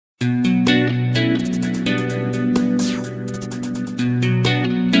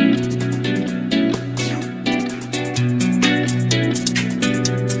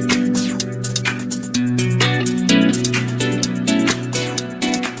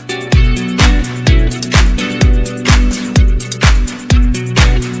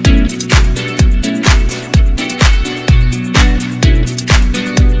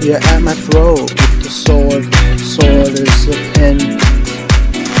a pen.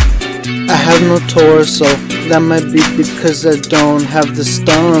 I have no torso, that might be because I don't have the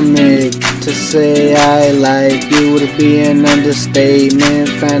stomach. To say I like you would be an understatement.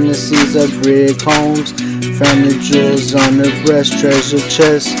 Fantasies of brick homes, family jewels on her breast, treasure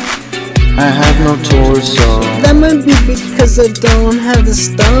chest. I have no torso, that might be because I don't have the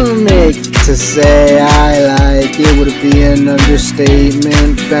stomach. To say I like it would be an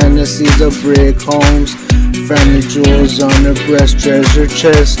understatement. Fantasies of brick homes, family jewels on her breast, treasure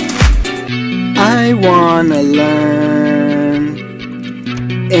chest. I wanna learn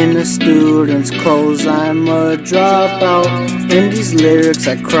in a student's clothes. I'm a dropout. In these lyrics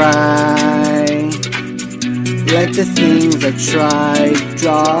I cry, like the things I tried.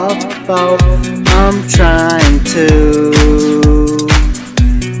 Drop out, I'm trying to.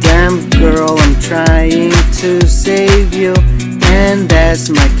 Damn girl, I'm trying to save you, and that's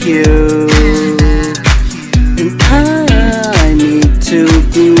my cue. And I need to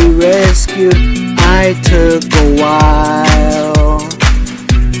be rescued. I took a while,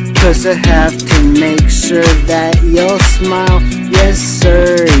 'cause I have to make sure that you'll smile. Yes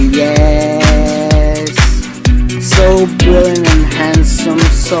sir, yes. So brilliant and handsome,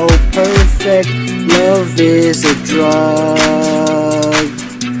 so perfect. Love is a drug,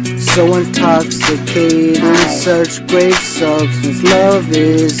 so intoxicating, such great substance. Love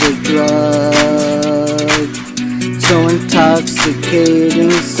is a drug, so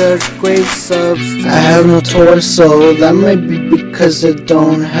intoxicating, such great substance. I have no torso, that might be because I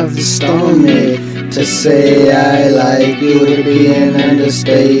don't have the stomach. To say I like you would be an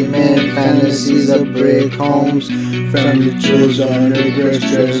understatement. Fantasies of brick homes, family jewels on her breast,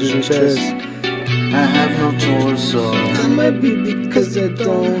 treasure chest. I have no torso, that might be because I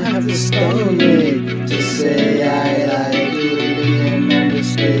don't have the stomach. To say I like